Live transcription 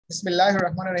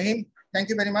Bismillahirrahmanirrahim.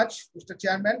 Thank you very much, Mr.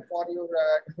 Chairman, for your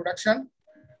introduction.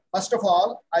 First of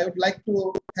all, I would like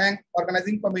to thank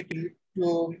organizing committee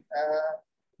to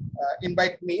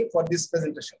invite me for this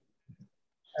presentation.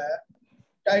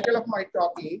 Title of my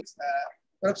talk is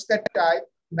perovskite type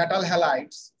metal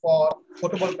halides for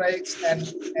photovoltaics and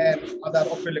other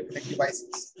optoelectronic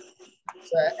devices.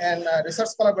 So, and research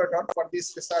collaborator for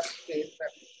this research is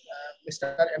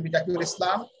Mr. M.D. Zakirul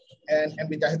Islam and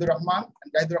M.D. Jahidur Rahman. And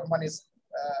Jahidur Rahman is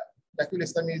Zakirul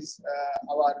Islam is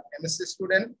our MSc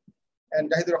student,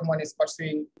 and Jahidur Rahman is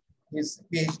pursuing his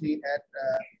PhD at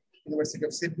University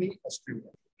of Sydney,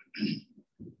 Australia.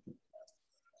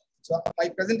 So my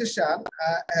presentation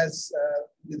has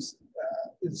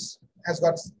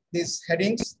got these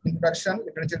headings: introduction,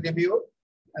 literature review,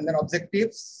 and then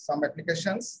objectives, some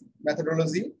applications,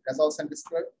 methodology, results and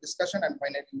discussion, and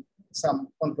finally some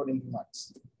concluding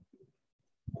remarks.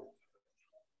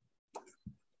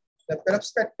 The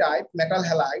perovskite type metal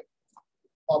halide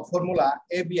of formula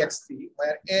ABX3,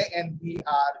 where A and B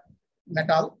are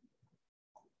metal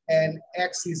and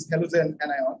X is halogen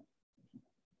anion.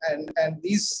 And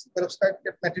this perovskite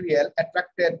material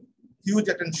attracted huge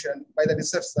attention by the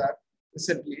researcher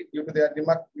recently due to their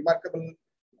remarkable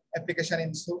application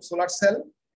in solar cell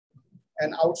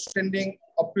and outstanding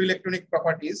optoelectronic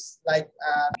properties like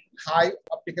high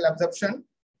optical absorption,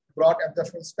 broad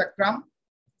absorption spectrum,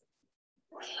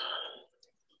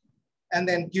 and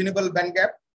then tunable bandgap,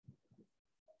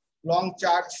 long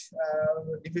charge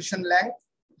diffusion length,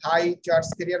 high charge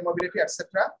carrier mobility,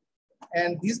 etc.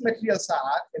 And these materials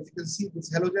are, as you can see, these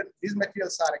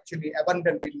materials are actually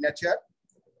abundant in nature,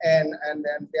 and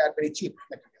they are very cheap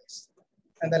materials.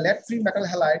 And the lead-free metal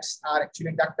halides are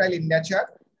actually ductile in nature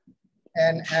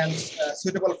and hence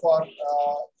suitable for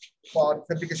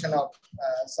fabrication of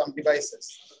some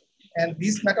devices. And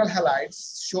these metal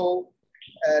halides show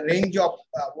a range of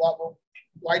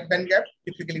wide bandgap,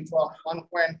 typically from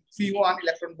 1.31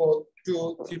 electron volt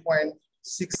to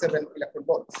 3.67 electron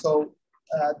volt. So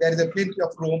there is a plenty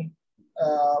of room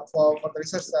for the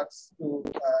researchers to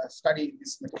study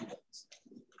these materials.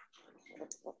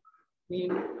 In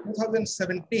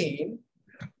 2017,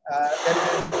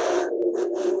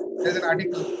 there's an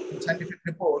article in Scientific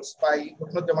Reports by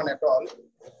Utnudjaman et al.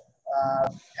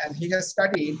 And he has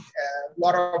studied a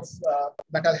lot of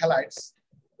metal halides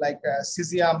like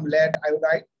cesium lead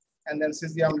iodide, and then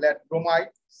cesium lead bromide,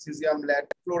 cesium lead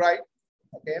fluoride,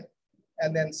 okay,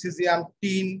 and then cesium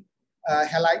tin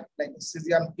halide like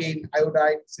cesium tin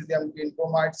iodide, cesium tin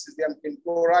bromide, cesium tin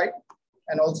chloride,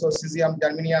 and also cesium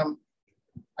germanium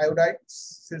iodide,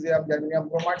 cesium germanium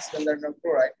bromide, cesium germanium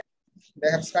chloride. They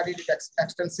have studied it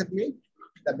extensively,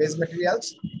 the base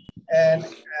materials, and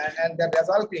the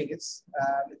result is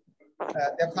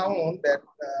they found that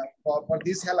for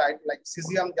this halide, like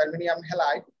cesium germanium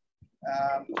halide,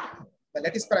 the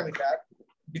lattice parameter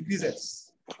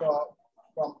decreases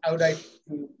from iodide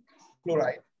to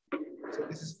chloride. So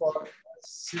this is for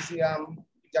cesium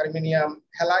germanium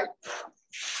halide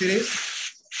series,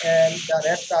 and the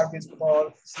red curve is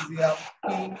for cesium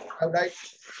tin iodide,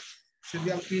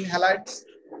 cesium tin halides,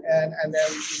 and then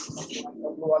this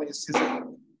one is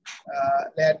cesium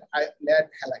lead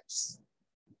halides.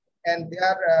 And they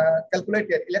are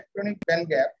calculated electronic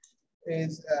bandgap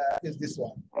is this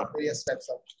one, various types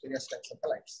of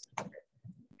halides. Okay.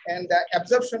 And the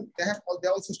absorption, they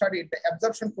also studied the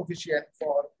absorption coefficient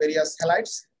for various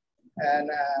halides,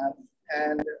 and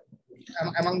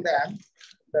among them,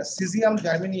 the cesium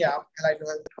germanium halide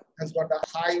has got a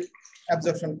high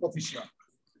absorption coefficient.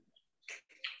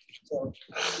 So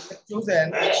we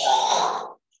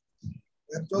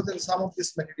have chosen some of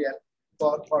this material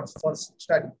for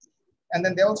study. And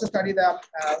then they also study the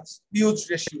pH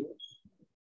ratio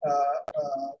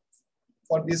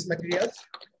for these materials.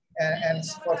 And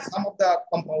for some of the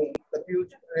compound, the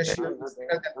pH ratio is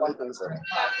greater than 1%.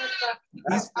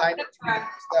 These line the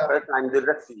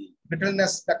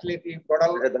brittleness, ductility,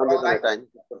 brittle.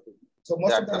 So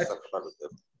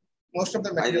most of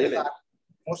the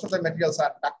materials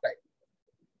are ductile.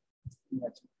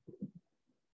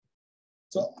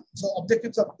 So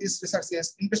objectives of this research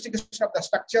is investigation of the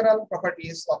structural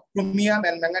properties of chromium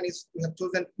and manganese. We have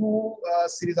chosen two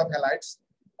series of halides.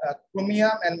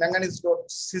 Chromium and manganese-doped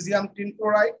cesium tin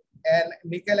chloride, and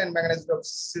nickel and manganese-doped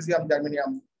cesium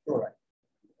germanium chloride.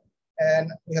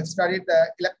 And we have studied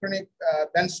the electronic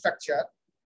band structure,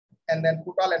 and then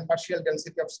total and partial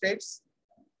density of states,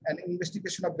 and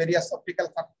investigation of various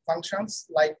optical functions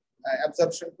like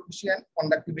absorption coefficient,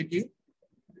 conductivity,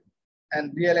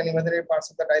 and real and imaginary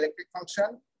parts of the dielectric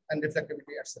function, and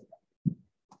reflectivity, etc.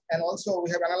 And also we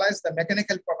have analyzed the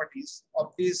mechanical properties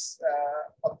of these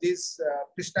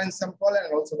pristine sample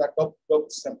and also the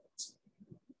doped samples.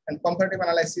 And comparative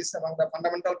analysis among the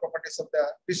fundamental properties of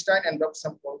the pristine and doped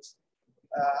samples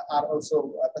are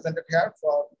also presented here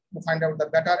to find out the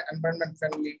better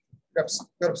environment-friendly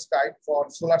perovskite for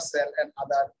solar cell and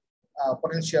other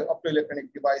potential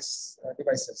optoelectronic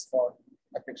devices for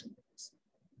application.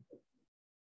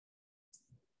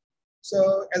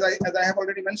 So as I have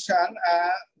already mentioned,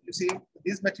 you see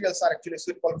these materials are actually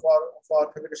suitable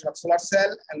for fabrication of solar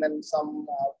cell, and then some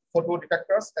photo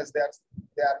detectors as they are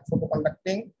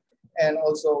photoconducting, and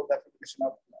also the fabrication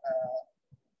of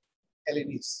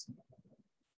LEDs.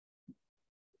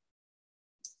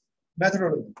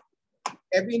 Methodology.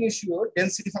 Ab initio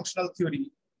density functional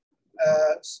theory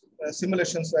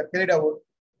simulations were carried out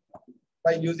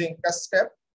by using test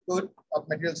step code of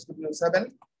materials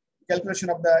 207. Calculation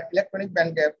of the electronic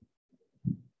band gap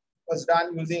was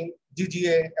done using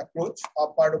GGA approach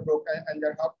of Pardo-Brook and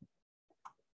Gerhardt.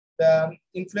 The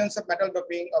influence of metal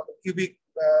doping of cubic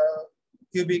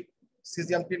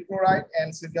cesium tin chloride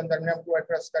and cesium germanium chloride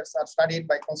perovskites are studied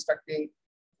by constructing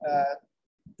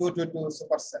 222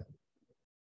 supercell.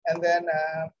 And then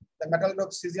the metal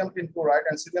doped cesium tin chloride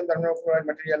and cesium germanium chloride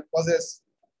material possess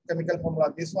chemical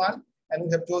formula this one, and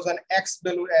we have chosen X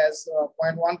value as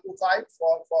 0.125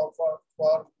 for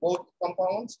both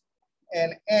compounds,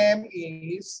 and M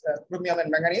is chromium and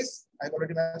manganese, I've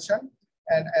already mentioned,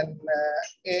 and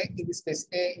A, in this case,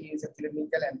 A is actually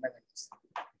nickel and manganese.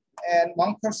 And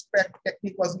Mumford spec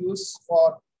technique was used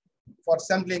for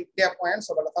sampling K points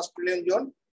over the first trillion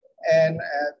zone, and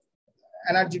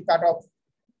energy cutoff.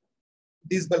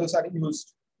 These values are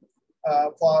used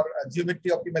for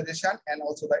geometry optimization and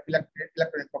also the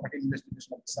electronic property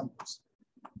investigation of the samples.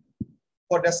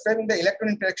 For describing the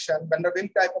electron interaction, Van der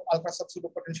Waals type of alpha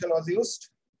substitute potential was used,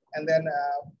 and then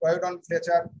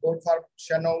Boyodon-Fletcher,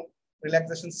 Goldfarb-Shannon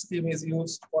relaxation scheme is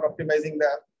used for optimizing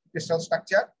the crystal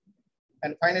structure,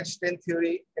 and finite strain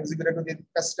theory executed with the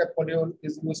test step module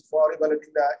is used for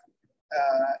evaluating the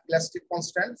elastic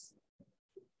constants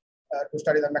to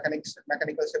study the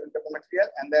mechanical stability of the material,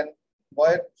 and then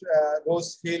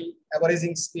Boyett-Rose-Hill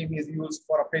averaging scheme is used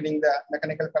for obtaining the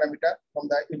mechanical parameter from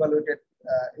the evaluated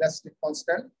elastic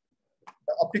constant.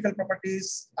 The optical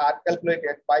properties are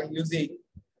calculated by using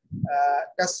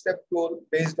test step tool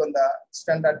based on the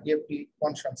standard DFT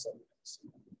constant solutions.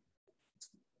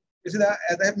 This is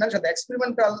as I have mentioned, the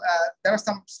experimental. There are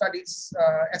some studies,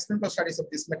 experimental studies of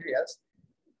these materials.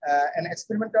 An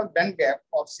experimental band gap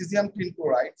of cesium tin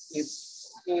chloride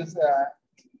is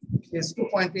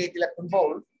 2.8 electron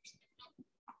volt,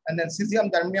 and then cesium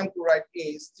germanium chloride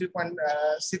is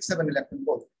 3.67 electron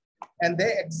volt, and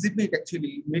they exhibit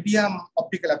actually medium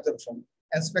optical absorption,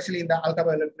 and especially in the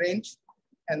ultraviolet range,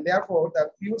 and therefore the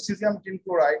pure cesium tin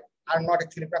chloride are not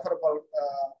actually preferable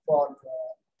for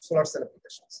solar cell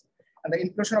applications. And the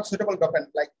inclusion of suitable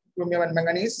dopant like chromium and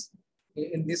manganese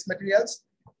in these materials,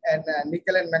 and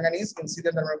nickel and manganese in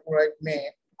cesium germanium chloride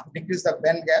may decrease the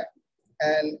band gap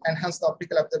and enhance the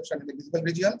optical absorption in the visible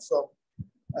region. So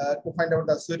to find out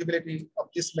the suitability of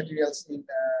these materials in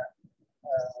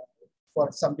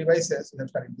for some devices, we have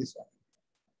studied this one.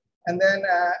 And then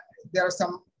there are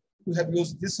some, we have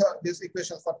used this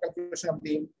equations for calculation of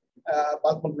the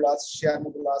bulk modulus, shear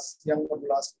modulus, Young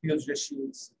modulus, Pugh's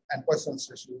ratios, and Poisson's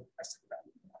ratio, etc.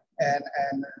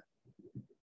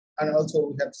 And also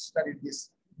we have studied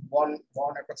this Born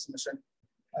approximation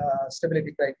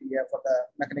stability criteria for the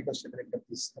mechanical stability of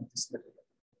this material.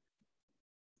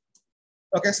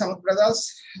 Okay, some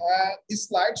results. This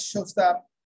slide shows the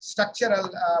structural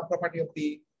property of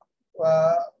the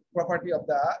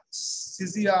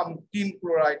cesium tin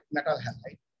chloride metal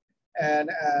halide, and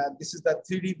this is the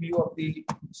 3D view of the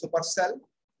supercell.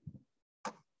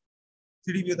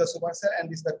 3D view of the supercell, and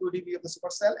this is the 2D view of the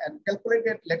supercell, and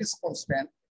calculated lattice constant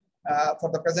for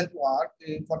the present work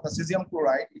for the cesium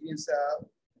chloride. It is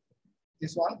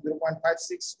this one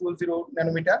 0.5620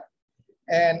 nanometer,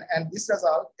 and this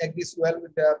result agrees well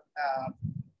with the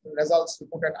results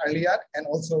reported earlier, and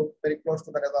also very close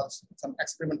to the results, some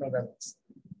experimental results.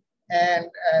 And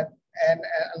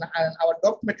our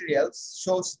doped materials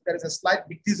shows there is a slight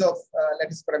decrease of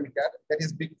lattice parameter. That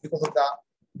is because of the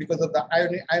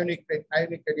ionic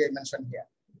radii mentioned here,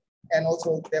 and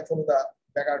also they follow the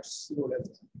Bagard's rule as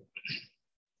well.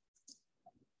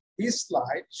 This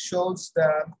slide shows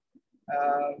the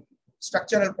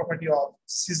structural property of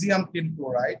cesium tin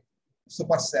chloride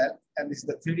supercell, and this is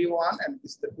the 3D one, and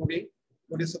this is the 2D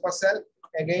supercell.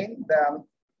 Again, the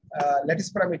lattice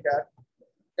parameter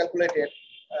calculated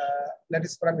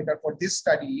lattice parameter for this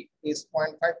study is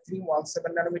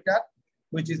 0.5317 nanometer,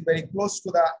 which is very close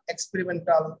to the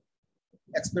experimental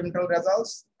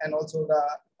results and also the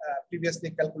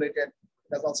previously calculated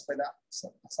results by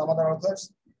some other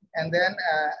authors. And then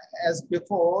as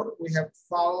before, we have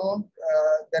found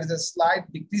there is a slight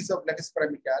decrease of lattice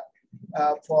parameter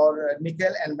for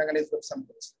nickel and manganese-doped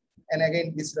samples. And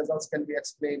again, these results can be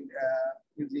explained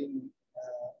using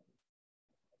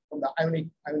from the ionic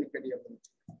value of the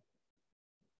material.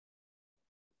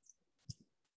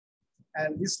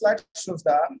 And this slide shows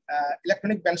the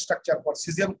electronic band structure for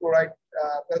cesium chloride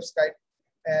perovskite.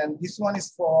 And this one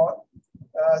is for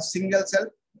single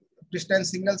cell, pristine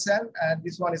single cell, and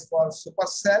this one is for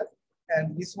supercell,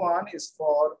 and this one is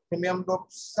for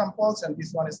chromium-doped samples, and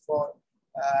this one is for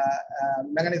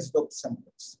manganese-doped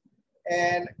samples.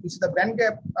 And this is the band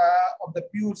gap of the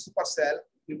pure supercell.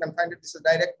 You can find it. This is a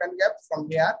direct band gap from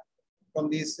here, from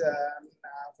this,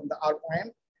 from the R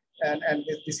point, and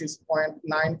this is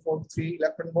 0.943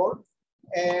 electron volt.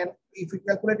 And if we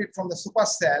calculate it from the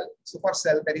supercell,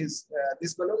 that is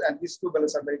this value, and these two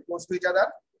values are very close to each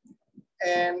other.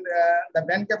 And the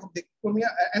band gap of the chromium,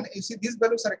 and you see these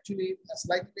values are actually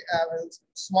slightly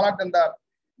smaller than the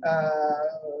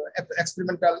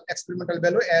experimental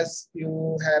value, as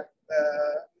you have.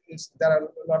 There are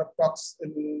a lot of talks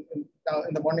in the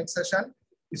morning session.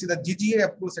 You see the GGA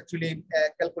approach actually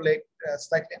calculate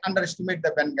slightly underestimate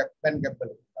the band gap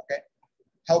value. Okay.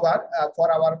 However, for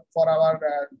our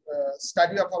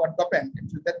study of our dopant,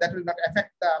 that will not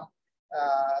affect the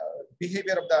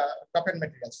behavior of the dopant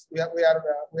materials. We are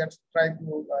trying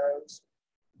to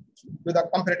do the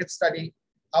comparative study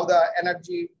how the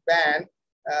energy band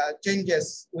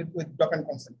changes with dopant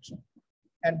concentration.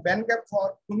 And band gap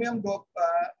for chromium-doped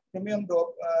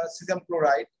cesium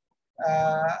chloride,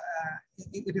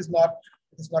 it is not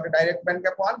a direct band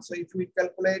gap one. So if we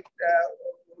calculate,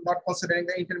 not considering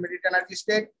the intermediate energy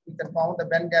state, we can find the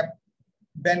band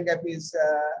gap is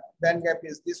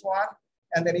this one.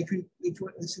 And then if see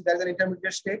there's an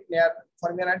intermediate state near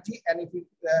Fermi energy, and if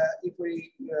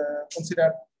we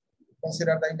consider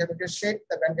the intermediate state,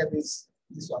 the band gap is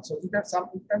this one. So we have some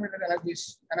intermediate energy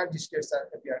states that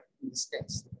appear in this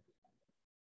case.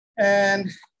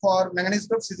 And for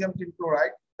manganese-doped cesium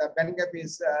chloride, the band gap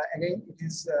is again it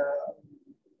is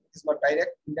not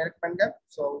indirect band gap.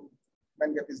 So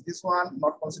band gap is this one,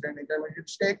 not considering the intermediate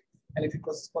state. And if you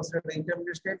consider the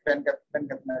intermediate state, band gap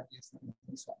energy is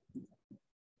this one.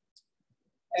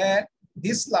 And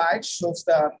this slide shows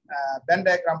the band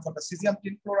diagram for the cesium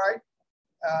chloride.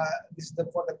 This is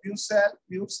for the pure cell,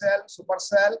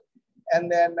 supercell,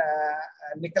 and then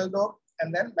nickel dope,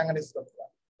 and then manganese dope.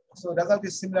 So the result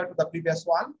is similar to the previous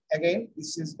one. Again,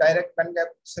 this is direct band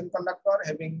gap semiconductor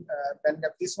having band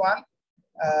gap this one,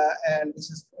 and this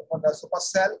is for the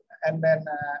supercell, and then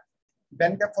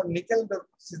band gap for nickel dope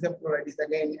cesium chloride is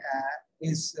again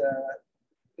is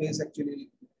actually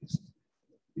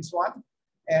this one,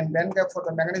 and band gap for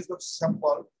the manganese dope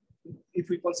sample. If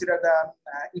we consider the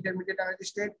intermediate energy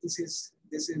state, this is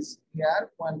here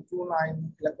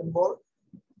 0.29 electron volt,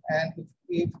 and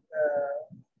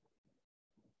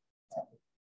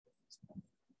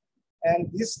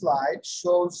and this slide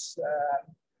shows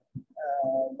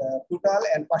the total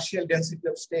and partial density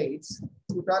of states,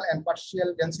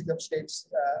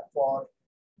 for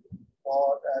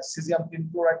cesium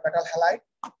chloride metal halide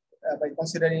by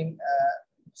considering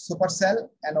supercell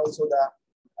and also the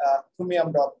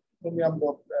chromium-doped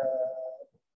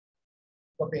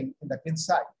doping in the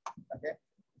inside. Okay,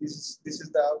 this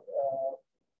is the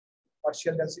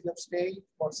partial density of state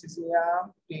for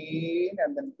cesium, tin,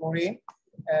 and then chlorine,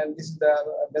 and this is the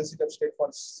density of state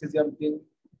for cesium tin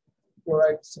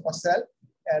chloride supercell.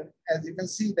 And as you can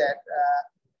see that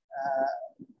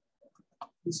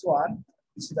this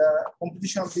is the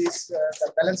composition of this.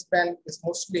 The valence band is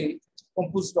mostly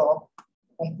composed of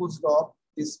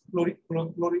this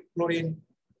chlorine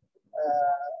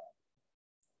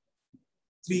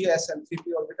 3s and 3p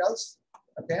orbitals.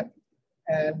 Okay,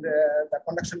 and the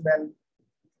conduction band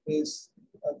is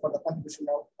for the contribution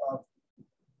of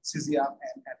cesium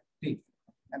and tin.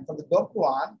 And for the doped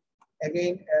one,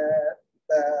 again,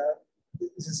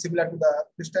 this is similar to the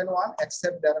pristine one,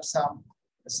 except there are some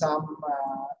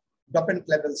dopant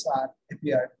levels are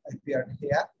appeared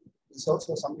here. So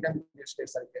some intermediate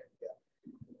states are here.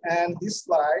 And this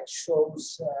slide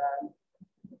shows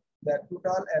the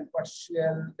total and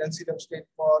partial density of state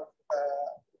for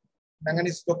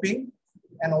manganese doping,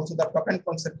 and also the dopant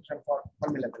concentration for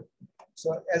Fermi level.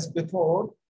 So as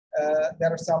before,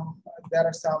 there are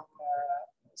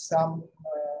some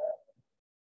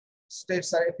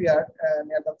states are appeared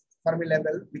near the Fermi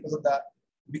level because of the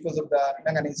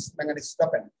manganese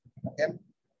dopant. Okay,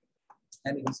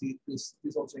 And you can see this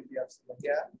also appears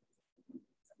here.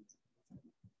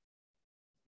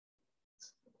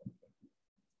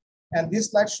 And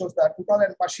this slide shows the total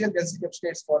and partial density of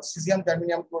states for cesium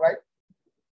germanium chloride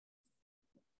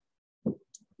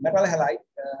metal halide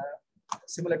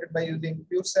simulated by using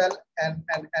pure cell and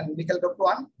nickel doped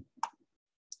one.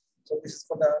 So this is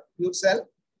for the pure cell,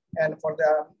 and for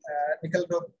the nickel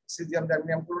doped cesium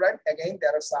germanium chloride, again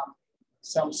there are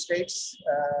some states,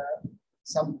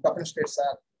 some dopant states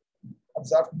are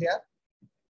observed here.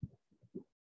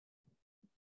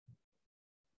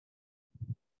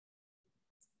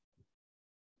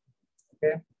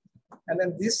 Okay, and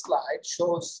then this slide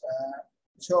shows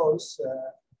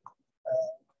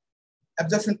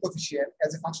absorption coefficient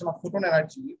as a function of photon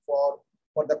energy for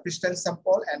the pristine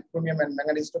sample and chromium and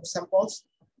manganese-doped samples.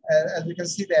 As we can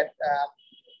see that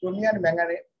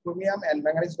chromium and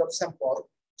manganese-doped sample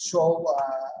show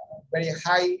very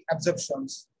high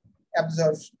absorptions.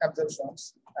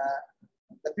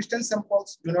 The pristine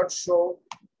samples do not show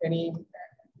any.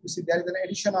 You see, there is an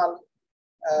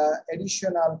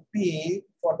additional P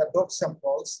for the doped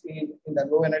samples in the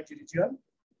low energy region.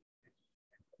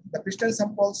 The pristine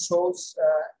sample shows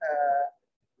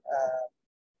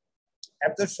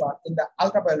absorption in the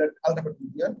ultraviolet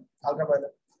region.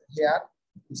 Ultraviolet here,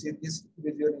 you see this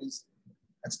region is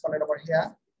expanded over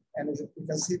here, and you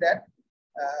can see that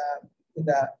in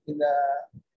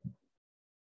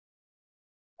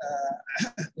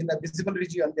the visible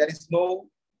region there is no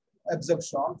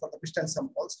absorption for the pristine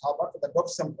samples. However, for the doped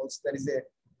samples there is a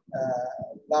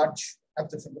large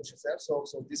absorption potential.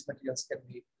 So these materials can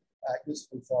be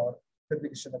useful for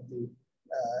fabrication of the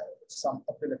some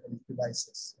optoelectronic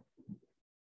devices.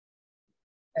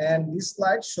 And this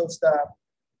slide shows the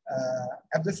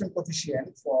absorption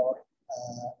coefficient for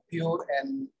pure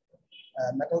and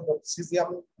metal-doped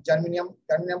cesium germanium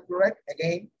chloride.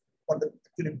 Again, for the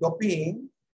doping,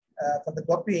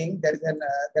 there is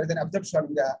an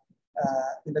absorption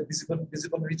in the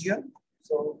visible region.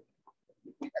 So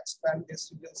if we expand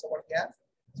this region over here,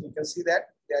 so you can see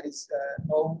that there is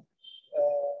no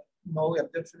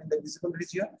absorption in the visible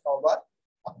region. However,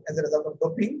 as a result of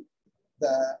doping,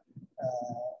 the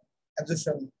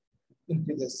absorption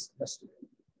increases drastically.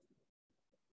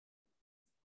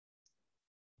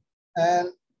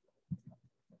 And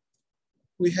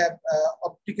we have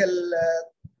optical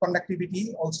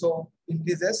conductivity also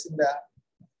increases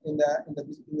in the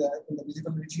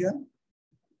visible region.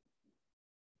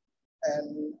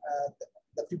 And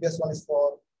the previous one is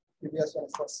for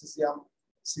cesium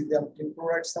tin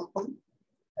chloride sample,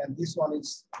 and this one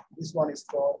is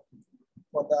for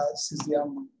the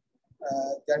cesium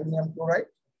germanium chloride.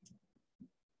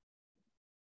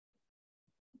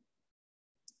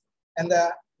 And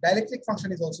the dielectric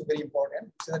function is also very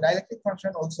important. So the dielectric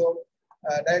function also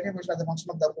dielectric function as a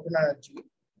function of the photon energy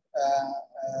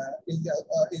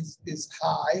is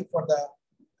high for the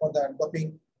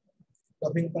doping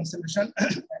concentration.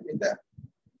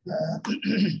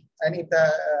 And if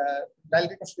the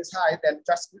dielectric function is high, then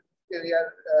charge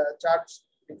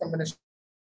recombination